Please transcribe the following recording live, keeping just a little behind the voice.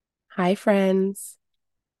Hi, friends.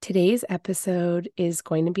 Today's episode is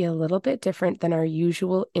going to be a little bit different than our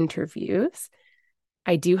usual interviews.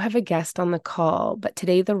 I do have a guest on the call, but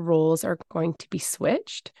today the roles are going to be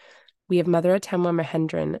switched. We have Mother Atemwa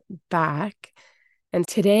Mahendran back, and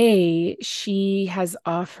today she has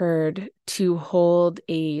offered to hold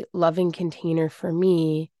a loving container for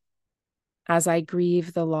me as I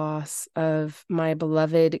grieve the loss of my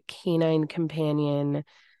beloved canine companion,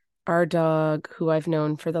 our dog, who I've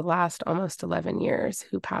known for the last almost 11 years,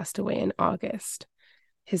 who passed away in August.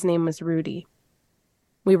 His name was Rudy.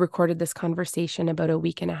 We recorded this conversation about a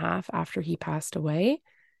week and a half after he passed away.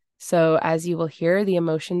 So, as you will hear, the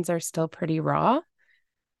emotions are still pretty raw.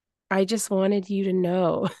 I just wanted you to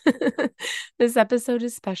know this episode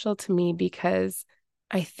is special to me because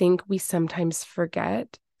I think we sometimes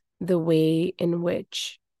forget the way in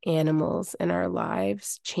which animals in our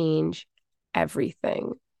lives change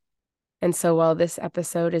everything. And so while this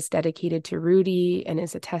episode is dedicated to Rudy and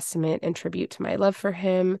is a testament and tribute to my love for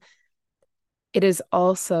him, it is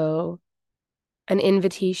also an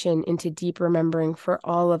invitation into deep remembering for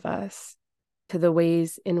all of us to the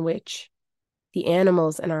ways in which the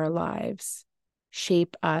animals in our lives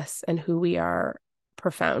shape us and who we are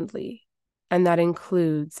profoundly. And that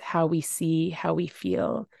includes how we see, how we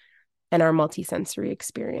feel, and our multisensory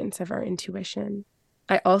experience of our intuition.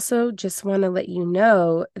 I also just want to let you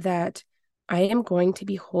know that I am going to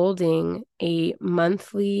be holding a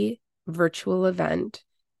monthly virtual event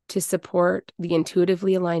to support the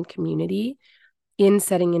intuitively aligned community in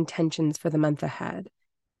setting intentions for the month ahead.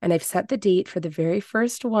 And I've set the date for the very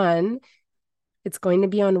first one. It's going to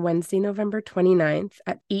be on Wednesday, November 29th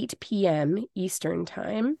at 8 p.m. Eastern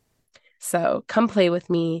Time. So come play with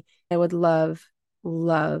me. I would love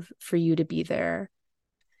for you to be there.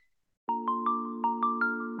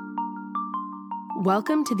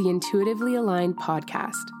 Welcome to the Intuitively Aligned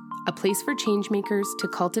podcast, a place for changemakers to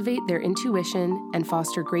cultivate their intuition and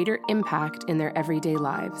foster greater impact in their everyday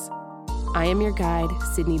lives. I am your guide,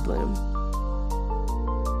 Sydney Bloom.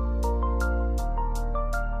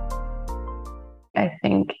 I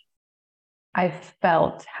think I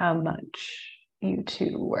felt how much you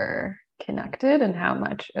two were connected and how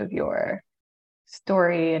much of your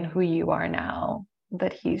story and who you are now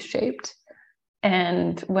that he's shaped.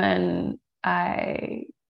 And when I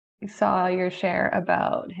saw your share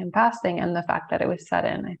about him passing and the fact that it was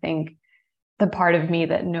sudden, I think the part of me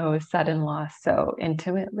that knows sudden loss so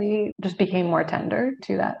intimately just became more tender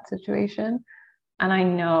to that situation. And I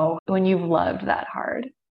know when you've loved that hard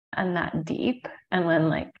and that deep, and when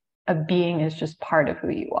like a being is just part of who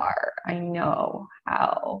you are, I know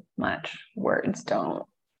how much words don't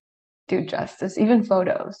do justice. Even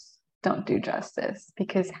photos don't do justice,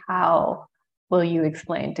 because how will you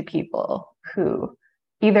explain to people who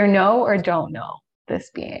either know or don't know this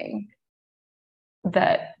being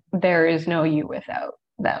that there is no you without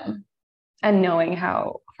them? And knowing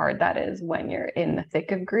how hard that is when you're in the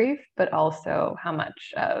thick of grief, but also how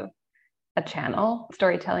much of a channel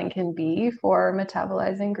storytelling can be for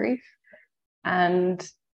metabolizing grief. And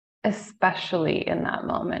especially in that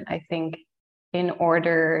moment, I think in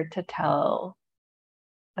order to tell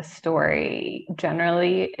a story,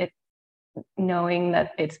 generally, knowing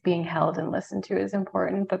that it's being held and listened to is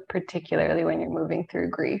important, but particularly when you're moving through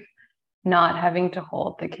grief, not having to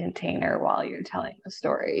hold the container while you're telling the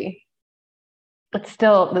story. But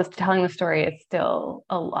still, telling the story is still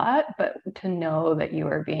a lot, but to know that you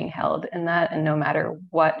are being held in that, and no matter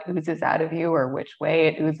what oozes out of you or which way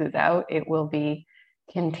it oozes out, it will be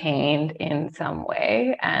contained in some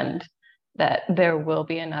way, and that there will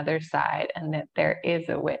be another side, and that there is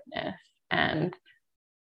a witness. And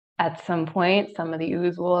at some point, some of the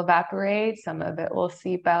ooze will evaporate, some of it will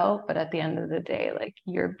seep out, but at the end of the day, like,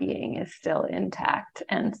 your being is still intact,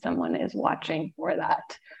 and someone is watching for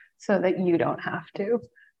that, so that you don't have to.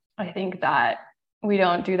 I think that we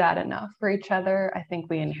don't do that enough for each other. I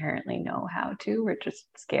think we inherently know how to. We're just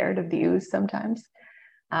scared of the ooze sometimes.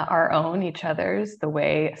 Our own, each other's, the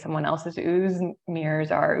way someone else's ooze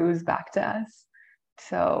mirrors our ooze back to us.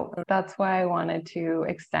 So that's why I wanted to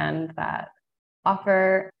extend that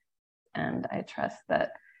offer. And I trust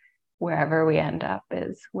that wherever we end up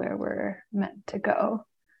is where we're meant to go.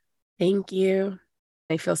 Thank you.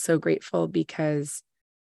 I feel so grateful because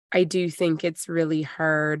I do think it's really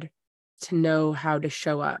hard to know how to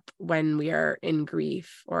show up when we are in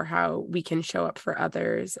grief, or how we can show up for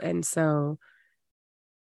others. And so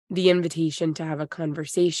the invitation to have a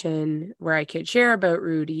conversation where I could share about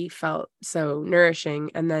Rudy felt so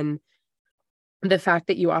nourishing. And then the fact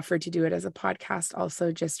that you offered to do it as a podcast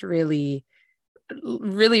also just really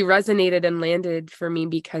resonated and landed for me,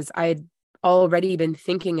 because I already been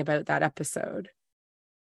thinking about that episode.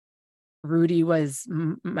 Rudy was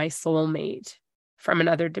my soulmate from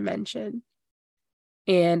another dimension.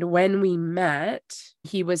 And when we met,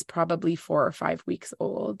 he was probably 4 or 5 weeks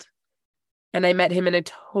old. And I met him in a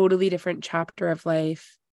totally different chapter of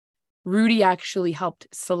life. Rudy actually helped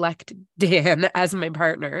select Dan as my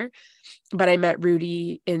partner, but I met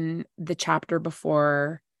Rudy in the chapter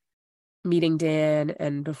before meeting Dan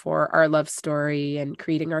and before our love story and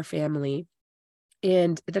creating our family.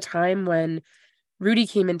 And at the time when Rudy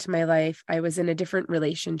came into my life, I was in a different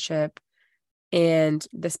relationship. And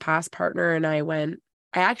this past partner and I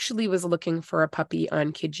actually was looking for a puppy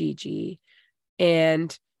on Kijiji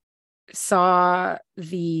and saw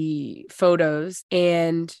the photos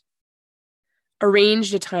and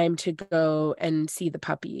arranged a time to go and see the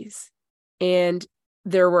puppies. And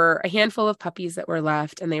there were a handful of puppies that were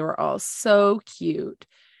left, and they were all so cute.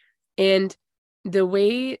 And the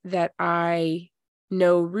way that I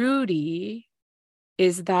know Rudy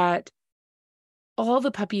is that all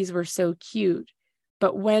the puppies were so cute.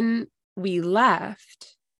 But when we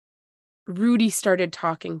left, Rudy started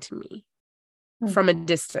talking to me from a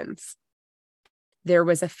distance. There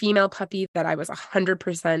was a female puppy that I was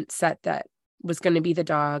 100% set that was going to be the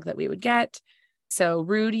dog that we would get. So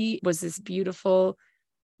Rudy was this beautiful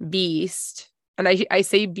beast. And I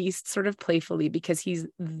say beast sort of playfully because he's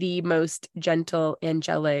the most gentle,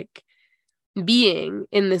 angelic being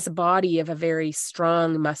in this body of a very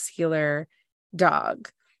strong, muscular dog.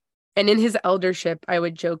 And in his eldership, I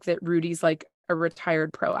would joke that Rudy's like a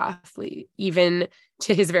retired pro athlete. Even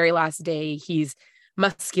to his very last day, he's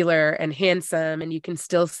muscular and handsome, and you can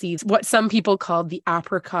still see what some people called the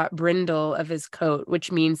apricot brindle of his coat,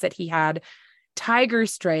 which means that he had tiger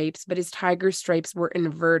stripes, but his tiger stripes were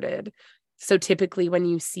inverted. So typically when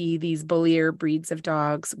you see these bullier breeds of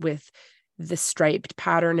dogs with the striped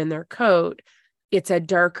pattern in their coat, it's a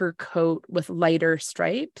darker coat with lighter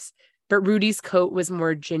stripes. But Rudy's coat was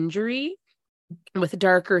more gingery with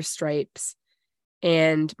darker stripes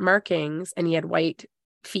and markings, and he had white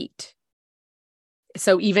feet.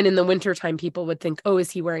 So even in the wintertime, people would think, oh,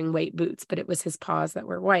 is he wearing white boots? But it was his paws that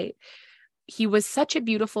were white. He was such a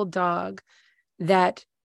beautiful dog that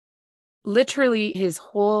literally his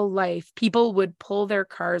whole life, people would pull their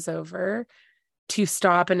cars over to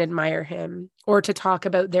stop and admire him or to talk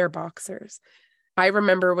about their boxers. I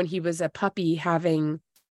remember when he was a puppy having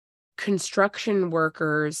construction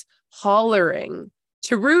workers hollering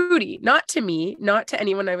to Rudy, not to me, not to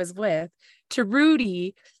anyone I was with, to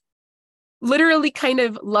Rudy, literally kind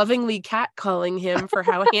of lovingly catcalling him for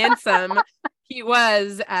how handsome he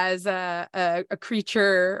was as a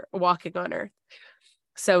creature walking on earth.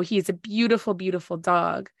 So he's a beautiful, beautiful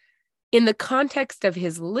dog. In the context of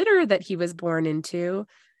his litter that he was born into,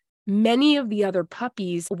 many of the other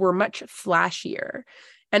puppies were much flashier.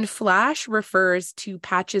 And flash refers to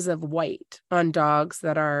patches of white on dogs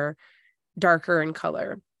that are darker in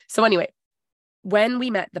color. So anyway, when we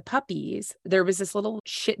met the puppies, there was this little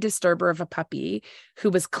shit disturber of a puppy who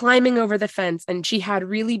was climbing over the fence, and she had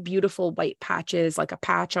really beautiful white patches, like a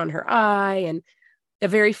patch on her eye, and a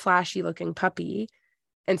very flashy looking puppy.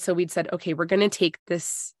 And so we'd said, okay, we're going to take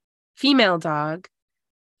this female dog.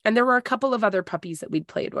 And there were a couple of other puppies that we'd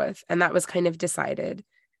played with, and that was kind of decided.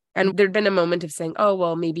 And there'd been a moment of saying, oh,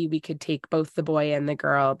 well, maybe we could take both the boy and the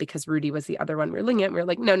girl because Rudy was the other one we were looking at. And we were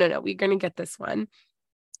like, no, we're going to get this one.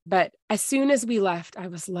 But as soon as we left, I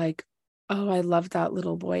was like, oh, I love that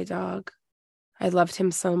little boy dog. I loved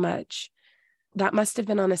him so much. That must have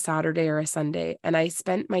been on a Saturday or a Sunday. And I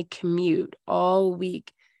spent my commute all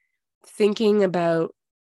week thinking about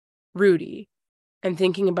Rudy and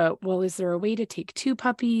thinking about, well, is there a way to take two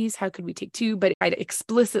puppies? How could we take two? But I'd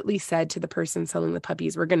explicitly said to the person selling the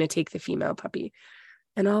puppies, we're going to take the female puppy.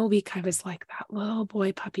 And all week I was like, that little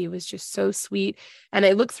boy puppy was just so sweet. And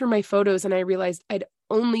I looked through my photos and I realized I'd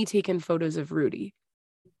only taken photos of Rudy.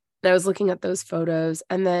 And I was looking at those photos.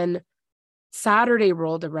 And then Saturday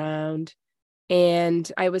rolled around and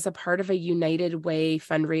I was a part of a United Way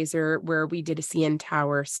fundraiser where we did a CN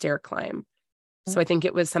Tower stair climb. So I think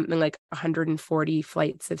it was something like 140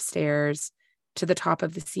 flights of stairs to the top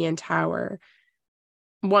of the CN Tower.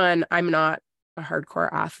 One, I'm not a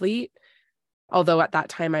hardcore athlete, although at that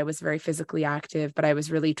time I was very physically active, but I was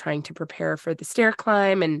really trying to prepare for the stair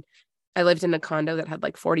climb. And I lived in a condo that had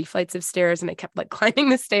like 40 flights of stairs, and I kept like climbing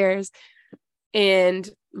the stairs. And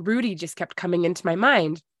Rudy just kept coming into my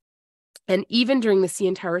mind. And even during the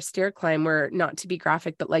CN Tower stair climb, where, not to be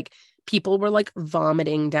graphic, but like people were like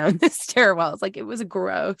vomiting down the stairwells. Like it was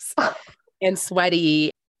gross and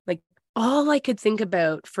sweaty. Like all I could think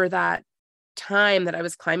about for that time that I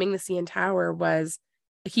was climbing the CN Tower was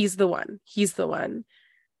He's the one. He's the one.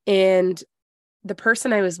 And the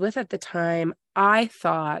person I was with at the time, I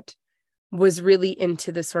thought was really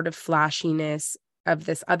into the sort of flashiness of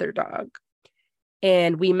this other dog.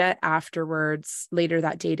 And we met afterwards later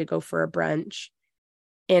that day to go for a brunch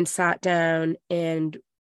and sat down. And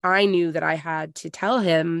I knew that I had to tell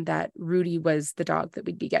him that Rudy was the dog that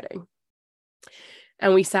we'd be getting.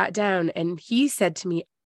 And we sat down and he said to me,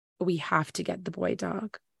 we have to get the boy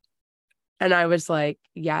dog. And I was like,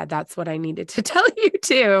 yeah, that's what I needed to tell you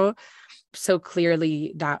too. So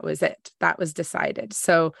clearly that was it. That was decided.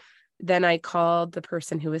 So then I called the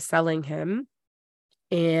person who was selling him,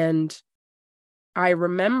 and I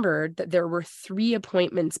remembered that there were 3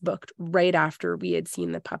 appointments booked right after we had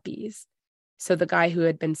seen the puppies. So the guy who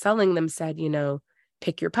had been selling them said,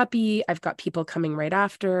 pick your puppy. I've got people coming right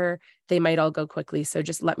after. They might all go quickly. So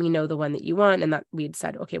just let me know the one that you want. And that we'd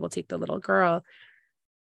said, okay, we'll take the little girl.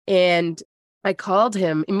 And I called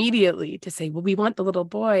him immediately to say, well, we want the little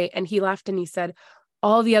boy. And he laughed and he said,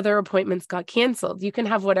 all the other appointments got canceled. You can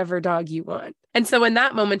have whatever dog you want. And so in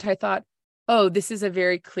that moment, I thought, oh, this is a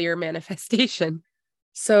very clear manifestation.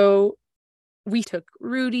 So we took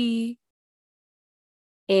Rudy,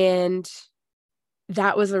 and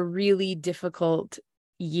that was a really difficult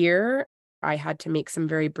year. I had to make some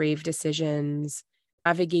very brave decisions,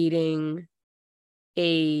 navigating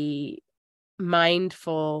a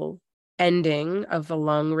mindful ending of a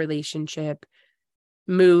long relationship,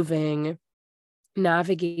 moving,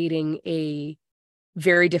 navigating a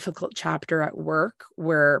very difficult chapter at work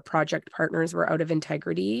where project partners were out of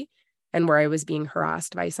integrity and where I was being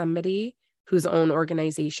harassed by somebody whose own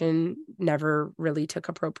organization never really took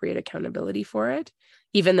appropriate accountability for it,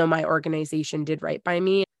 even though my organization did right by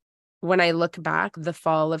me. When I look back, the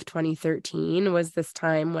fall of 2013 was this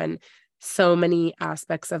time when so many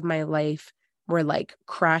aspects of my life were like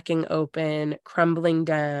cracking open, crumbling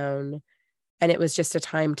down. And it was just a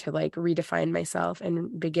time to like redefine myself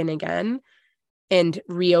and begin again and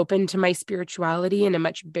reopen to my spirituality in a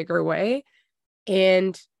much bigger way.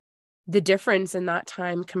 And the difference in that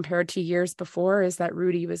time compared to years before is that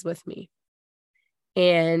Rudy was with me.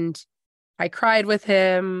 And I cried with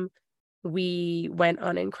him. We went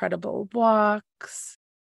on incredible walks.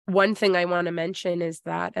 One thing I want to mention is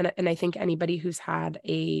that, and I think anybody who's had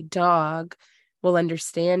a dog will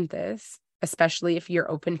understand this, especially if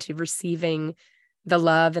you're open to receiving the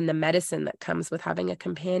love and the medicine that comes with having a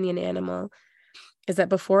companion animal, is that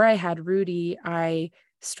before I had Rudy, I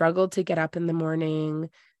struggled to get up in the morning.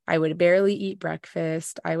 I would barely eat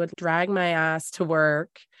breakfast. I would drag my ass to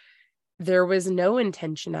work. There was no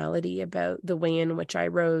intentionality about the way in which I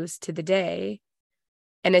rose to the day.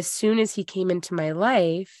 And as soon as he came into my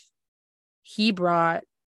life, he brought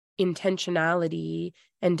intentionality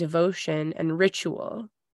and devotion and ritual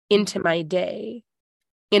into my day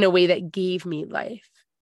in a way that gave me life.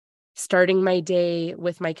 Starting my day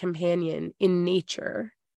with my companion in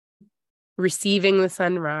nature, receiving the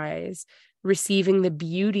sunrise, receiving the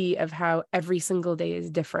beauty of how every single day is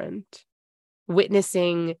different,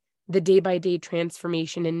 witnessing the day-by-day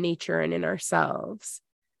transformation in nature and in ourselves,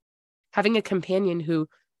 having a companion who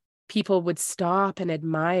people would stop and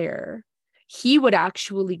admire. He would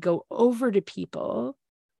actually go over to people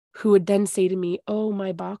who would then say to me, oh,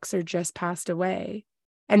 my boxer just passed away.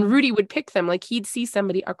 And Rudy would pick them, like he'd see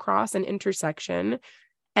somebody across an intersection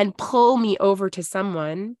and pull me over to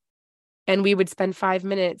someone. And we would spend 5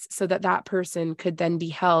 minutes so that that person could then be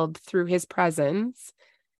held through his presence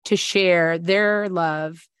to share their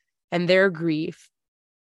love and their grief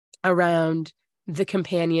around the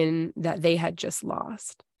companion that they had just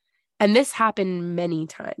lost. And this happened many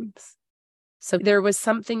times. So there was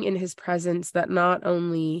something in his presence that not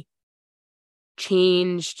only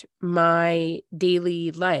changed my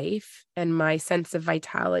daily life and my sense of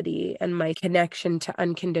vitality and my connection to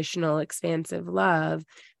unconditional, expansive love,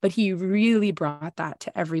 but he really brought that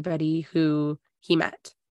to everybody who he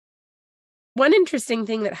met. One interesting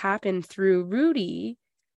thing that happened through Rudy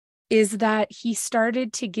is that he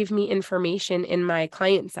started to give me information in my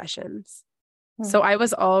client sessions. So I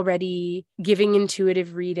was already giving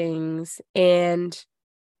intuitive readings, and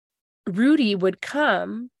Rudy would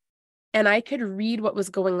come and I could read what was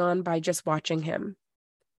going on by just watching him,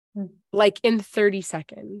 like in 30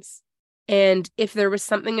 seconds. And if there was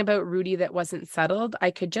something about Rudy that wasn't settled,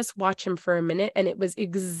 I could just watch him for a minute, and it was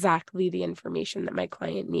exactly the information that my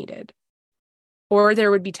client needed. Or there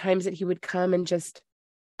would be times that he would come and just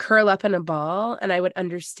curl up in a ball, and I would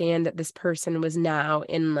understand that this person was now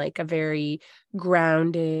in like a very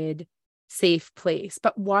grounded, safe place.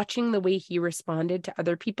 But watching the way he responded to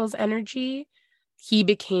other people's energy, he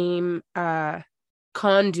became a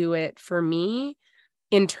conduit for me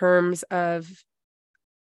in terms of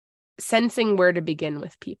sensing where to begin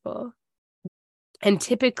with people. And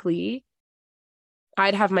typically,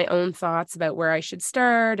 I'd have my own thoughts about where I should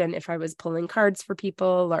start and if I was pulling cards for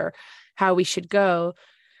people or how we should go.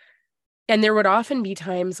 And there would often be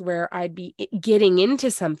times where I'd be getting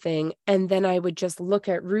into something, and then I would just look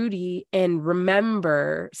at Rudy and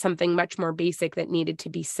remember something much more basic that needed to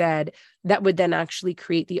be said that would then actually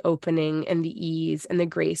create the opening and the ease and the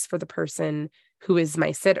grace for the person who is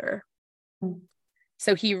my sitter. Mm.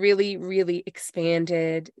 So he really, really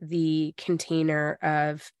expanded the container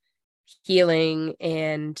of healing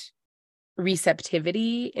and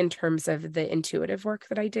receptivity in terms of the intuitive work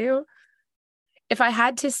that I do. If I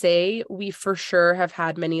had to say, we for sure have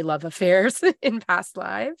had many love affairs in past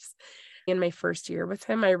lives. In my first year with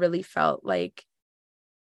him, I really felt like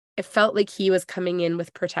he was coming in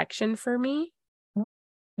with protection for me,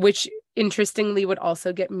 which interestingly would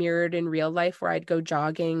also get mirrored in real life, where I'd go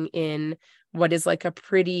jogging in what is like a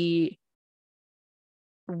pretty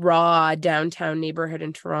raw downtown neighborhood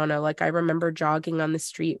in Toronto. Like I remember jogging on the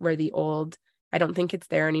street where the old, I don't think it's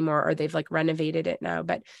there anymore, or they've like renovated it now,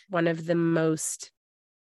 but one of the most,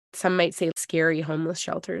 some might say, scary homeless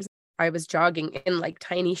shelters. I was jogging in like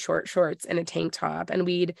tiny short shorts and a tank top, and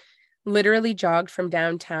we'd literally jogged from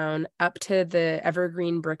downtown up to the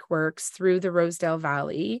Evergreen Brickworks through the Rosedale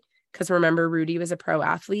Valley. Because remember, Rudy was a pro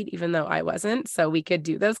athlete, even though I wasn't. So we could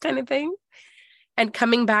do those kind of things. And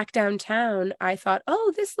coming back downtown, I thought,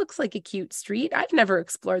 oh, this looks like a cute street. I've never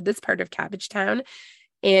explored this part of Cabbagetown.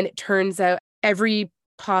 And it turns out every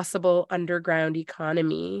possible underground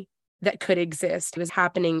economy that could exist was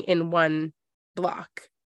happening in one block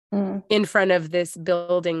in front of this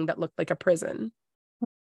building that looked like a prison.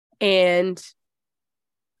 And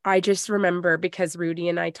I just remember, because Rudy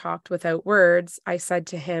and I talked without words, I said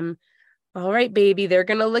to him, all right, baby, they're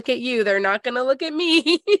going to look at you. They're not going to look at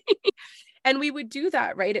me. And we would do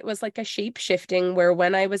that, right? It was like a shape shifting where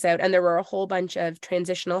when I was out, and there were a whole bunch of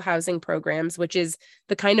transitional housing programs, which is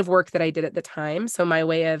the kind of work that I did at the time. So my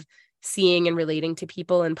way of seeing and relating to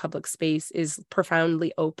people in public space is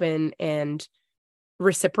profoundly open and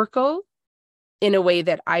reciprocal in a way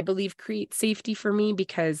that I believe creates safety for me,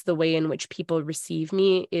 because the way in which people receive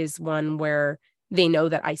me is one where they know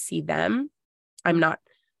that I see them. I'm not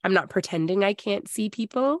pretending I can't see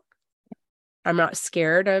people. I'm not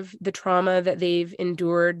scared of the trauma that they've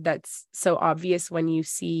endured that's so obvious when you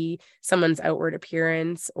see someone's outward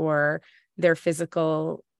appearance or their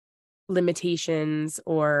physical limitations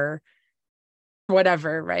or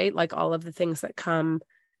whatever, right? Like all of the things that come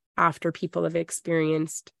after people have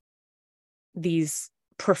experienced these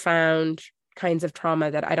profound kinds of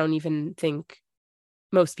trauma that I don't even think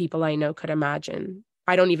most people I know could imagine.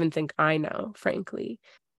 I don't even think I know, frankly.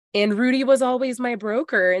 And Rudy was always my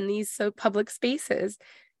broker in these public spaces.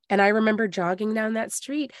 And I remember jogging down that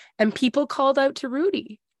street and people called out to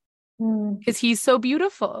Rudy because he's so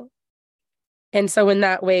beautiful. And so in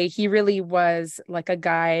that way, he really was like a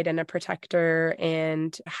guide and a protector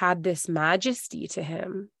and had this majesty to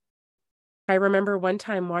him. I remember one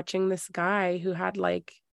time watching this guy who had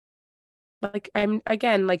like I'm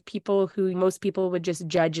again, like people who most people would just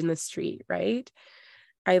judge in the street, right?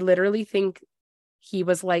 I literally think he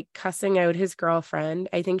was like cussing out his girlfriend.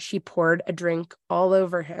 I think she poured a drink all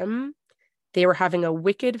over him. They were having a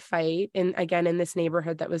wicked fight. And again, in this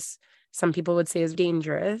neighborhood that was, some people would say, is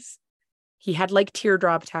dangerous. He had like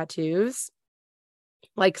teardrop tattoos,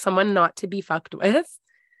 like someone not to be fucked with.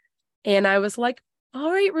 And I was like,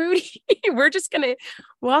 all right, Rudy, we're just going to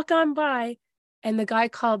walk on by. And the guy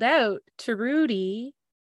called out to Rudy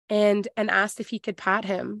and asked if he could pat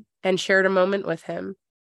him and shared a moment with him.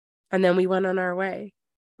 And then we went on our way.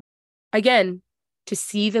 Again, to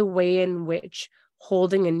see the way in which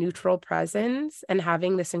holding a neutral presence and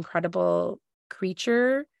having this incredible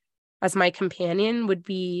creature as my companion would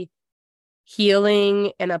be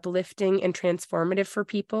healing and uplifting and transformative for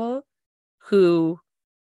people who,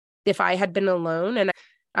 if I had been alone, and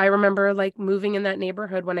I remember like moving in that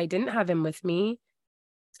neighborhood when I didn't have him with me,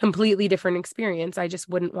 completely different experience. I just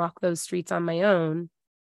wouldn't walk those streets on my own.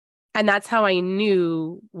 And that's how I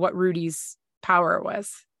knew what Rudy's power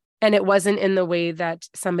was. And it wasn't in the way that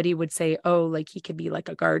somebody would say, oh, like he could be like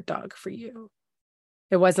a guard dog for you.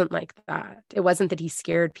 It wasn't like that. It wasn't that he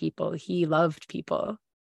scared people. He loved people.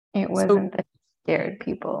 It So wasn't that he scared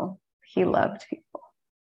people. He loved people.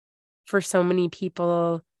 for so many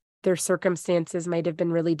people, their circumstances might have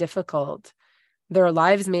been really difficult. Their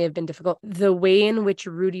lives may have been difficult. The way in which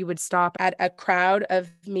Rudy would stop at a crowd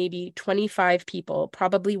of maybe 25 people,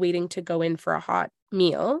 probably waiting to go in for a hot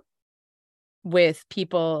meal, with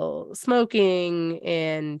people smoking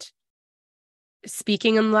and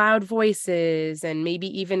speaking in loud voices and maybe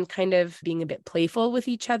even kind of being a bit playful with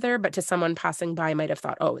each other, but to someone passing by might have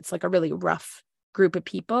thought, oh, it's like a really rough group of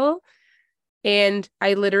people. And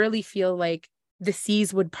I literally feel like the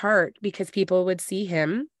seas would part because people would see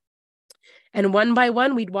him. And one by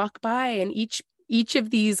one, we'd walk by, and each of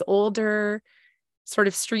these older sort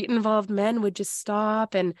of street involved men would just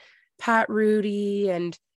stop and pat Rudy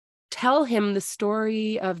and tell him the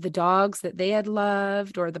story of the dogs that they had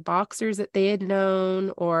loved or the boxers that they had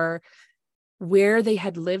known or where they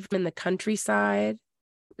had lived in the countryside.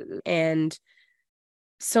 And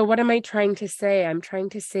so what am I trying to say? I'm trying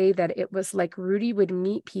to say that it was like Rudy would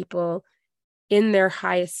meet people in their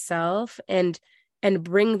highest self and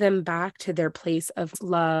bring them back to their place of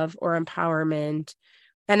love or empowerment.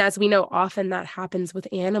 And as we know, often that happens with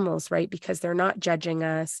animals, right? Because they're not judging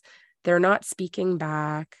us. They're not speaking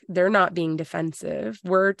back. They're not being defensive.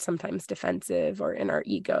 We're sometimes defensive or in our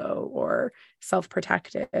ego or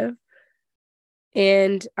self-protective.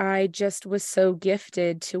 And I just was so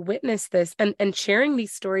gifted to witness this. And sharing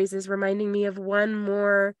these stories is reminding me of one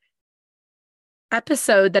more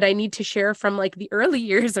episode that I need to share from like the early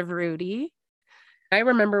years of Rudy. I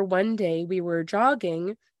remember one day we were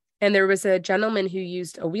jogging and there was a gentleman who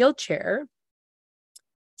used a wheelchair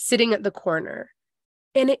sitting at the corner.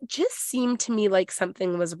 And it just seemed to me like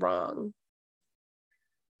something was wrong.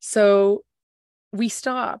 So we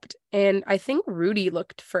stopped, and I think Rudy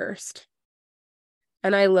looked first.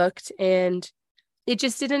 And I looked, and it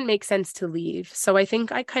just didn't make sense to leave. So I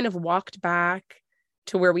think I kind of walked back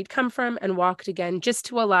to where we'd come from and walked again just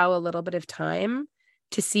to allow a little bit of time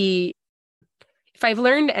to see if I've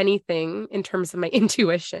learned anything in terms of my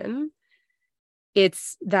intuition.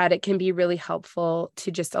 It's that it can be really helpful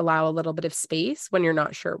to just allow a little bit of space when you're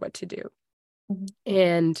not sure what to do. Mm-hmm.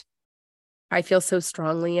 And I feel so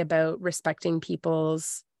strongly about respecting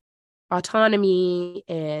people's autonomy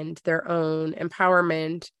and their own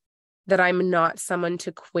empowerment that I'm not someone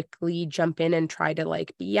to quickly jump in and try to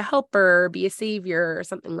like be a helper, be a savior, or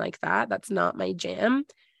something like that. That's not my jam.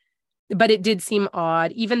 But it did seem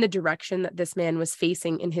odd. Even the direction that this man was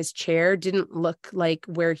facing in his chair didn't look like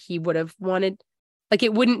where he would have wanted. Like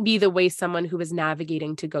it wouldn't be the way someone who was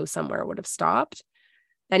navigating to go somewhere would have stopped.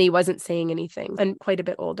 And he wasn't saying anything and quite a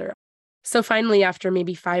bit older. So finally, after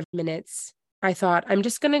maybe 5 minutes, I thought, I'm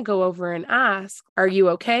just going to go over and ask, are you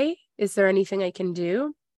okay? Is there anything I can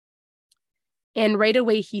do? And right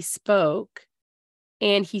away he spoke,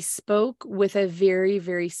 and he spoke with a very,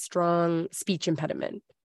 very strong speech impediment.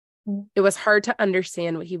 Mm-hmm. It was hard to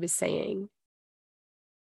understand what he was saying.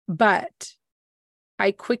 But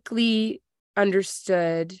I quickly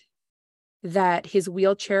understood that his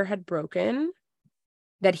wheelchair had broken,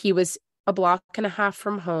 that he was a block and a half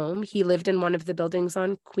from home. He lived in one of the buildings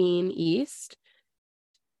on Queen East.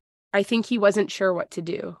 I think he wasn't sure what to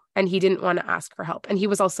do, and he didn't want to ask for help. And he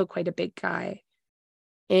was also quite a big guy.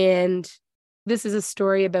 And this is a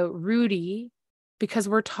story about Rudy because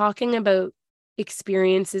we're talking about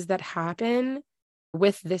experiences that happen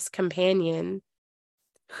with this companion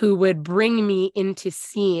who would bring me into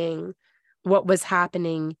seeing what was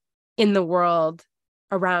happening in the world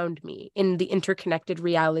around me, in the interconnected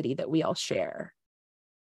reality that we all share.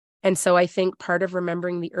 And so I think part of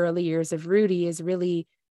remembering the early years of Rudy is really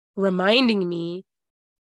reminding me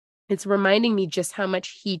just how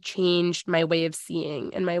much he changed my way of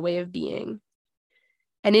seeing and my way of being.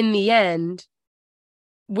 And in the end,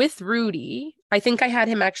 with Rudy, I think I had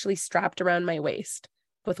him actually strapped around my waist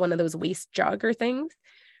with one of those waist jogger things.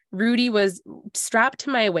 Rudy was strapped to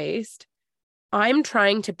my waist. I'm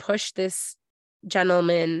trying to push this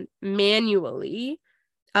gentleman manually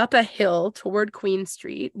up a hill toward Queen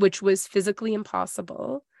Street, which was physically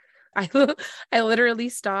impossible. I I literally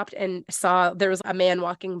stopped and saw there was a man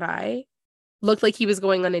walking by, looked like he was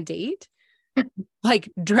going on a date, like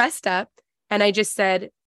dressed up. And I just said,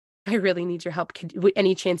 I really need your help.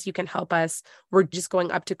 Any chance you can help us? We're just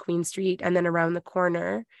going up to Queen Street and then around the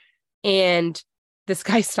corner. And this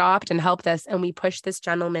guy stopped and helped us. And we pushed this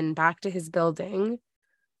gentleman back to his building,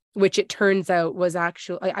 which it turns out was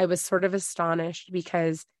actually, I was sort of astonished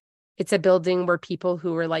because it's a building where people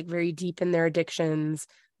who were like very deep in their addictions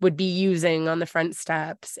would be using on the front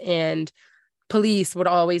steps, and police would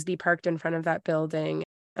always be parked in front of that building.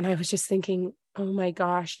 And I was just thinking, oh my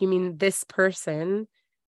gosh, you mean this person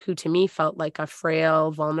who to me felt like a frail,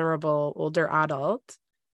 vulnerable, older adult,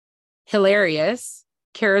 hilarious,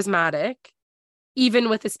 charismatic, even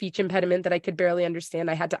with a speech impediment that I could barely understand.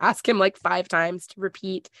 I had to ask him like 5 times to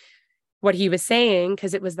repeat what he was saying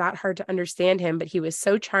because it was that hard to understand him, but he was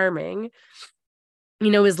so charming,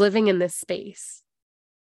 was living in this space.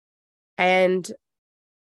 And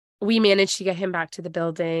we managed to get him back to the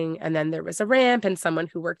building. And then there was a ramp and someone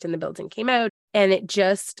who worked in the building came out. And it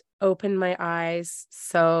just opened my eyes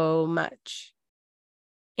so much.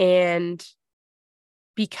 And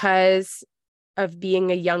because of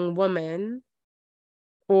being a young woman,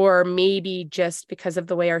 or maybe just because of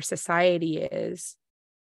the way our society is,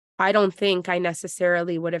 I don't think I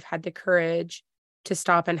necessarily would have had the courage to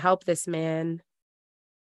stop and help this man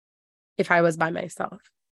if I was by myself.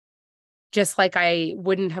 Just like I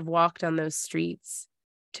wouldn't have walked on those streets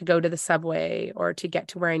to go to the subway or to get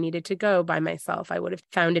to where I needed to go by myself. I would have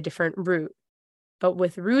found a different route. But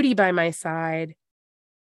with Rudy by my side,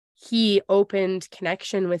 he opened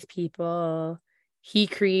connection with people. He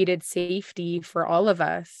created safety for all of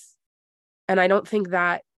us. And I don't think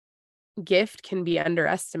that gift can be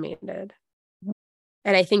underestimated.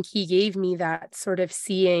 And I think he gave me that sort of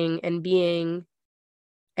seeing and being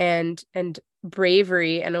and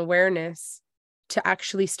bravery and awareness to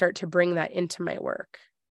actually start to bring that into my work.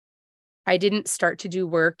 I didn't start to do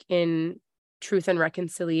work in truth and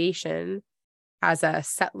reconciliation as a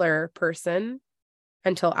settler person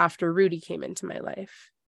until after Rudy came into my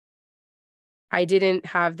life. I didn't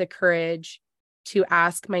have the courage to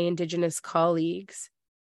ask my Indigenous colleagues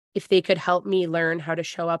if they could help me learn how to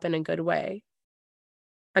show up in a good way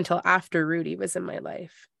until after Rudy was in my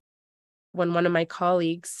life. When one of my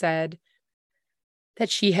colleagues said that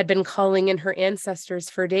she had been calling in her ancestors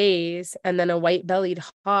for days, and then a white-bellied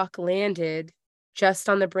hawk landed just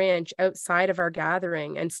on the branch outside of our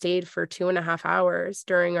gathering and stayed for 2.5 hours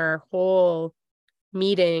during our whole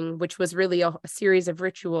meeting, which was really a series of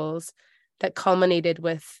rituals that culminated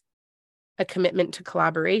with a commitment to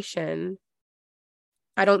collaboration.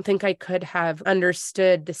 I don't think I could have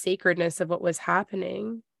understood the sacredness of what was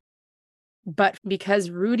happening. But because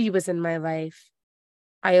Rudy was in my life,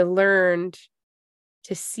 I learned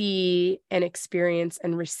to see and experience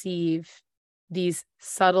and receive these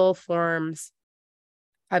subtle forms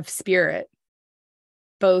of spirit,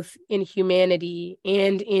 both in humanity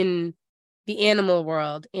and in the animal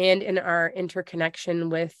world and in our interconnection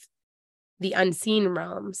with the unseen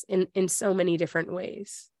realms in so many different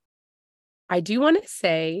ways. I do want to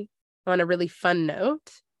say, on a really fun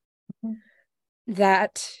note,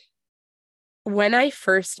 that when I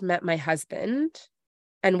first met my husband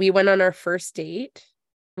and we went on our first date,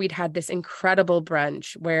 we'd had this incredible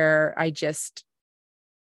brunch where I just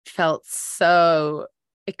felt so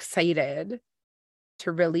excited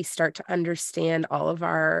to really start to understand all of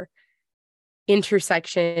our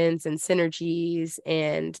intersections and synergies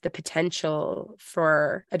and the potential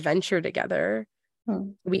for adventure together.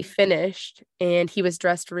 We finished and he was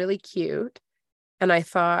dressed really cute. And I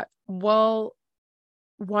thought, well,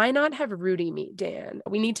 why not have Rudy meet Dan?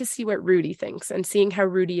 We need to see what Rudy thinks, and seeing how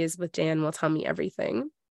Rudy is with Dan will tell me everything.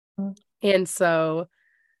 And so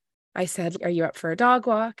I said, are you up for a dog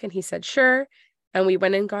walk? And he said, sure. And we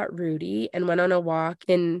went and got Rudy and went on a walk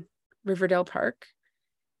in Riverdale Park.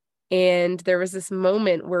 And there was this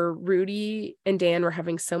moment where Rudy and Dan were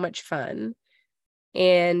having so much fun.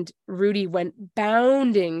 And Rudy went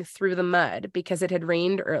bounding through the mud because it had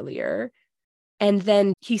rained earlier. And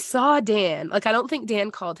then he saw Dan. Like, I don't think Dan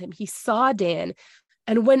called him. He saw Dan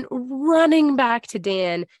and went running back to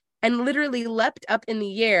Dan and literally leapt up in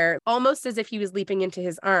the air, almost as if he was leaping into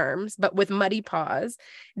his arms, but with muddy paws.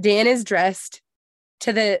 Dan is dressed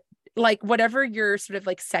to the, like, whatever your sort of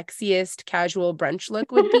like sexiest casual brunch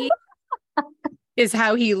look would be, is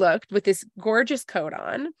how he looked with this gorgeous coat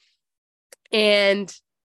on. And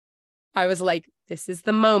I was like, this is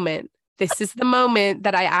the moment. This is the moment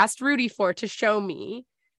that I asked Rudy for, to show me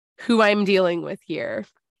who I'm dealing with here.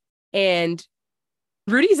 And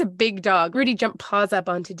Rudy's a big dog. Rudy jumped paws up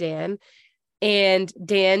onto Dan, and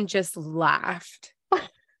Dan just laughed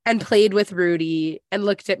and played with Rudy and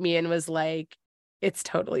looked at me and was like, it's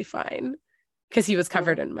totally fine, because he was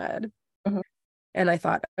covered in mud. Mm-hmm. And I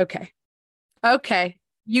thought, okay,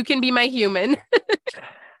 you can be my human.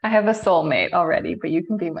 I have a soulmate already, but you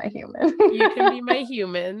can be my human. You can be my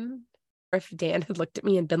human. If Dan had looked at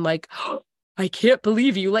me and been like, oh, I can't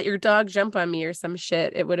believe you let your dog jump on me or some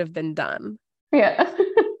shit, it would have been done. Yeah.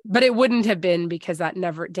 But it wouldn't have been, because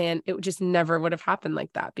it just never would have happened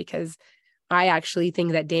like that, because I actually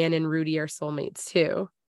think that Dan and Rudy are soulmates too.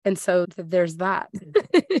 And so there's that.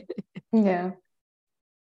 Yeah.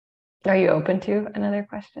 Are you open to another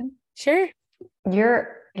question? Sure.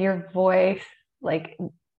 Your voice like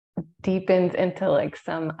deepens into like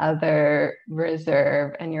some other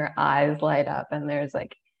reserve, and your eyes light up, and there's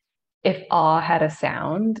like, if awe had a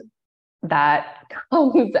sound that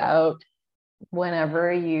comes out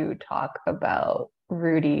whenever you talk about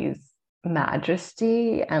Rudy's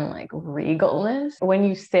majesty and like regalness. When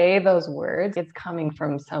you say those words, it's coming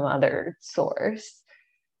from some other source.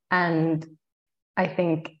 And I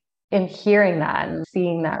think in hearing that and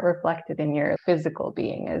seeing that reflected in your physical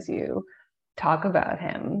being as you talk about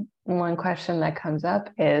him, one question that comes up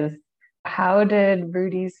is how did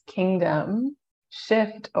Rudy's kingdom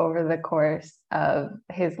shift over the course of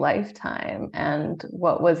his lifetime? And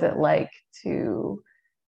what was it like to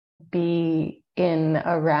be in,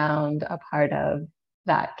 around, a part of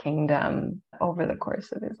that kingdom over the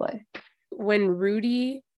course of his life? When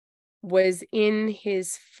Rudy was in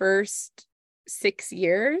his first 6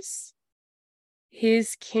 years,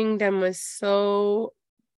 his kingdom was so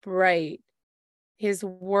bright. His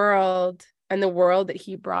world and the world that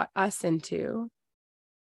he brought us into,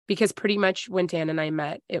 because pretty much when Dan and I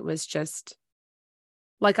met, it was just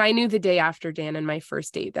like I knew the day after Dan and my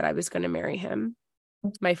first date that I was going to marry him.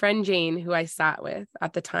 My friend Jane, who I sat with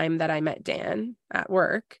at the time that I met Dan at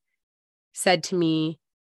work, said to me,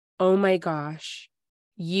 "Oh my gosh,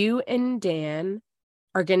 you and Dan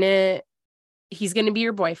are he's going to be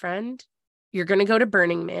your boyfriend. You're going to go to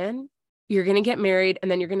Burning Man. You're going to get married, and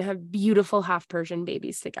then you're going to have beautiful half Persian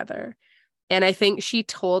babies together." And I think she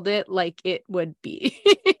told it like it would be.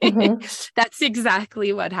 Mm-hmm. That's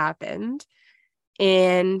exactly what happened.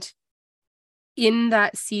 And in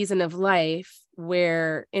that season of life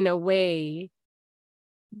where, in a way,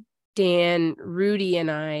 Dan, Rudy,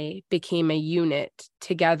 and I became a unit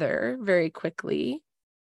together very quickly,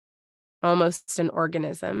 almost an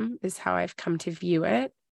organism is how I've come to view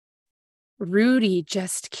it. Rudy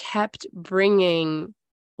just kept bringing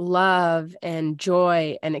love and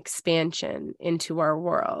joy and expansion into our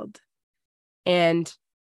world. And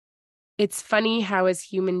it's funny how, as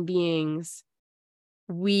human beings,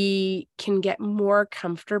 we can get more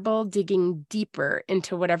comfortable digging deeper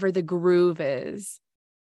into whatever the groove is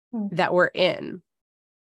that we're in.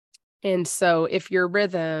 And so if your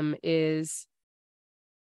rhythm is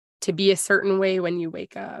to be a certain way when you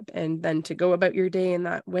wake up and then to go about your day in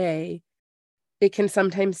that way, it can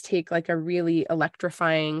sometimes take like a really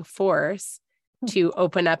electrifying force to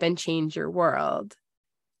open up and change your world.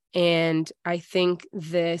 And I think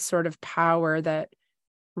the sort of power that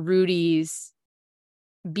Rudy's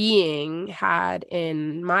being had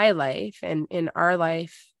in my life and in our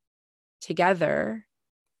life together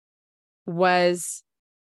was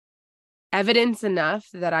evidence enough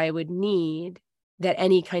that I would need that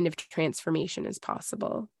any kind of transformation is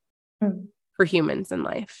possible for humans in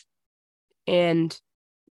life. And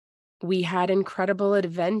we had incredible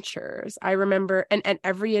adventures. I remember, and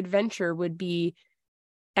every adventure would be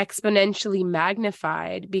exponentially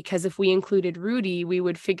magnified because if we included Rudy, we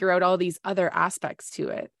would figure out all these other aspects to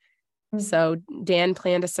it. So Dan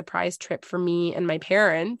planned a surprise trip for me and my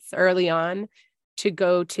parents early on to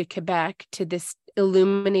go to Quebec to this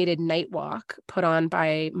illuminated night walk put on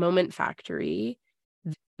by Moment Factory.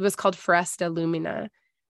 It was called Foresta Lumina,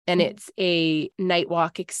 and it's a night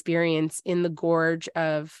walk experience in the gorge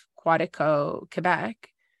of Quatico, Quebec.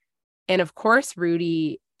 And of course,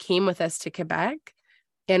 Rudy came with us to Quebec,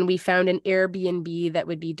 and we found an Airbnb that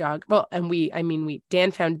would be Dan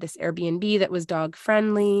found this Airbnb that was dog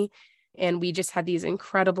friendly. And we just had these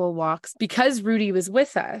incredible walks because Rudy was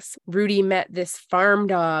with us. Rudy met this farm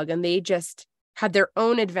dog, and they just had their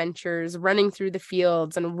own adventures running through the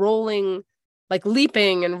fields and rolling, like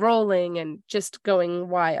leaping and rolling and just going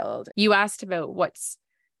wild. You asked about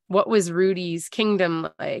what was Rudy's kingdom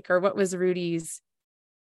like, or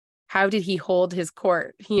how did he hold his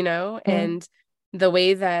court, And the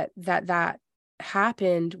way that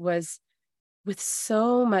happened was with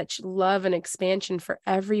so much love and expansion for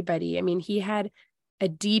everybody. I mean, he had a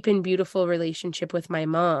deep and beautiful relationship with my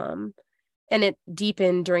mom, and it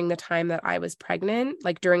deepened during the time that I was pregnant,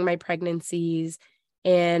 like during my pregnancies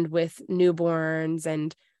and with newborns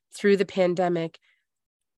and through the pandemic.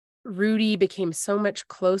 Rudy became so much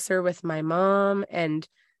closer with my mom, and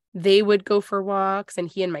they would go for walks, and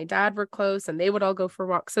he and my dad were close, and they would all go for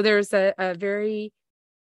walks. So there's a very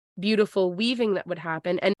beautiful weaving that would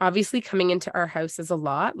happen. And obviously coming into our house is a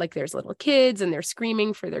lot. Like there's little kids and they're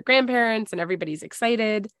screaming for their grandparents and everybody's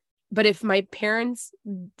excited. But if my parents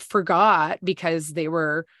forgot because they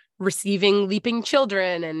were receiving leaping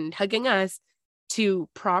children and hugging us to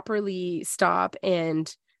properly stop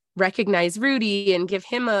and recognize Rudy and give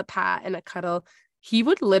him a pat and a cuddle, he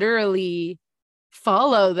would literally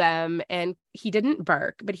follow them. And he didn't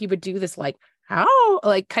bark, but he would do this like, ow,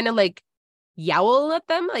 like kind of like yowl at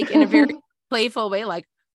them, like in a very playful way, like,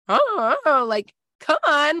 oh, like, come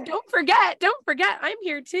on, don't forget, I'm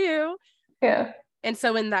here too. Yeah. And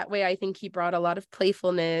so in that way, I think he brought a lot of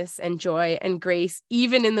playfulness and joy and grace,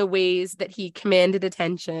 even in the ways that he commanded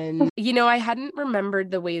attention. I hadn't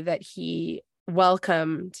remembered the way that he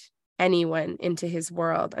welcomed anyone into his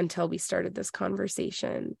world until we started this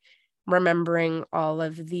conversation, remembering all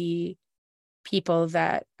of the people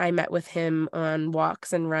that I met with him on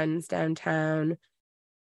walks and runs downtown,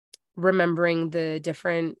 remembering the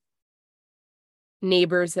different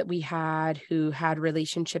neighbors that we had who had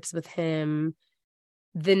relationships with him,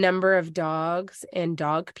 the number of dogs and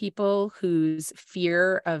dog people whose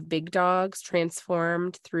fear of big dogs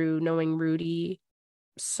transformed through knowing Rudy.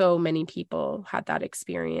 So many people had that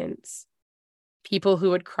experience. People who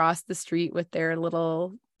would cross the street with their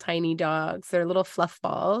little tiny dogs, their little fluff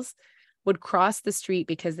balls, would cross the street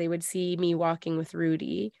because they would see me walking with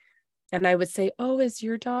Rudy. And I would say, "Oh, is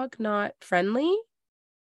your dog not friendly?"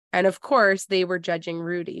 And of course, they were judging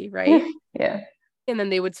Rudy, right? Yeah. And then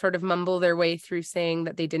they would sort of mumble their way through saying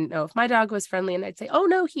that they didn't know if my dog was friendly. And I'd say, "Oh,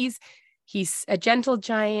 no, he's a gentle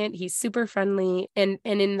giant. He's super friendly." And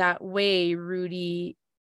in that way, Rudy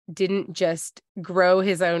didn't just grow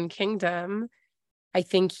his own kingdom. I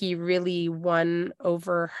think he really won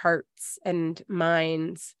over hearts and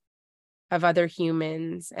minds of other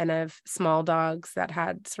humans and of small dogs that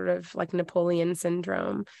had sort of like Napoleon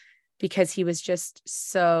syndrome, because he was just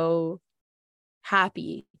so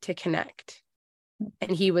happy to connect.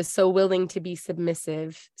 And he was so willing to be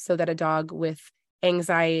submissive so that a dog with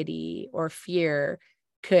anxiety or fear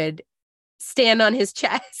could stand on his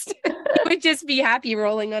chest. He would just be happy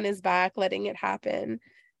rolling on his back, letting it happen.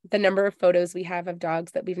 The number of photos we have of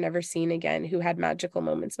dogs that we've never seen again who had magical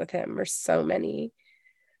moments with him are so many.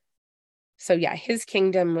 So yeah, his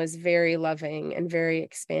kingdom was very loving and very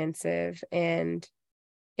expansive, and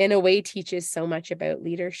in a way teaches so much about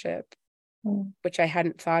leadership, which I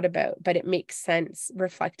hadn't thought about, but it makes sense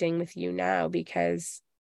reflecting with you now, because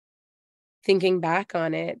thinking back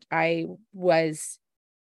on it, I was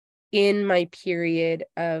in my period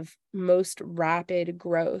of most rapid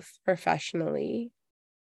growth professionally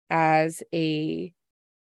as a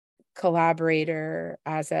collaborator,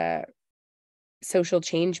 as a social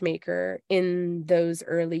change maker in those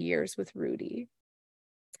early years with Rudy.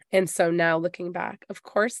 And so now looking back, of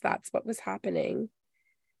course, that's what was happening,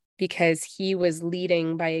 because he was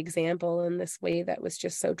leading by example in this way that was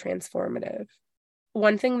just so transformative.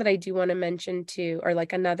 One thing that I do want to mention too, or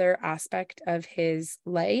like another aspect of his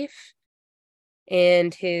life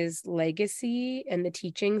and his legacy and the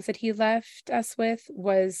teachings that he left us with,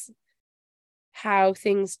 was how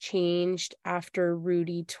things changed after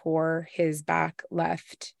Rudy tore his back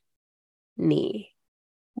left knee.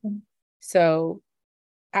 So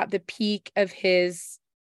at the peak of his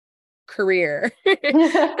career,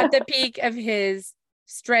 at the peak of his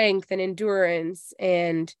strength and endurance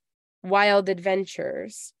and wild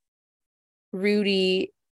adventures,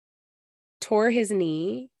 Rudy tore his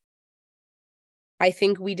knee. I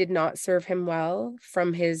think we did not serve him well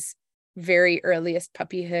from his very earliest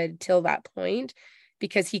puppyhood till that point,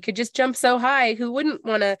 because he could just jump so high. Who wouldn't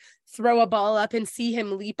want to throw a ball up and see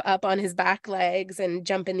him leap up on his back legs and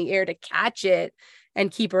jump in the air to catch it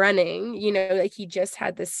and keep running? Like he just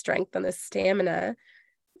had this strength and this stamina.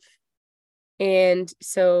 And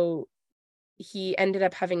so he ended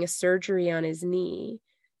up having a surgery on his knee.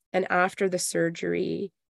 And after the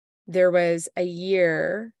surgery, there was a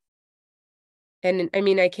year. And I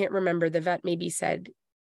mean, I can't remember, the vet maybe said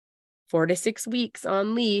 4 to 6 weeks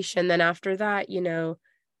on leash. And then after that,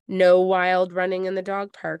 no wild running in the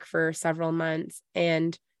dog park for several months.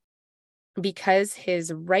 And because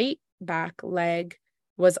his right back leg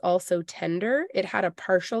was also tender, it had a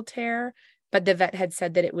partial tear, but the vet had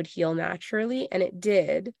said that it would heal naturally, and it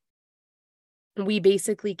did. We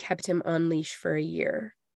basically kept him on leash for a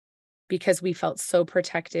year because we felt so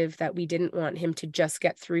protective that we didn't want him to just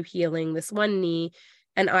get through healing this one knee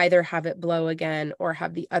and either have it blow again or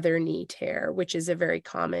have the other knee tear, which is a very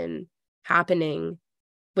common happening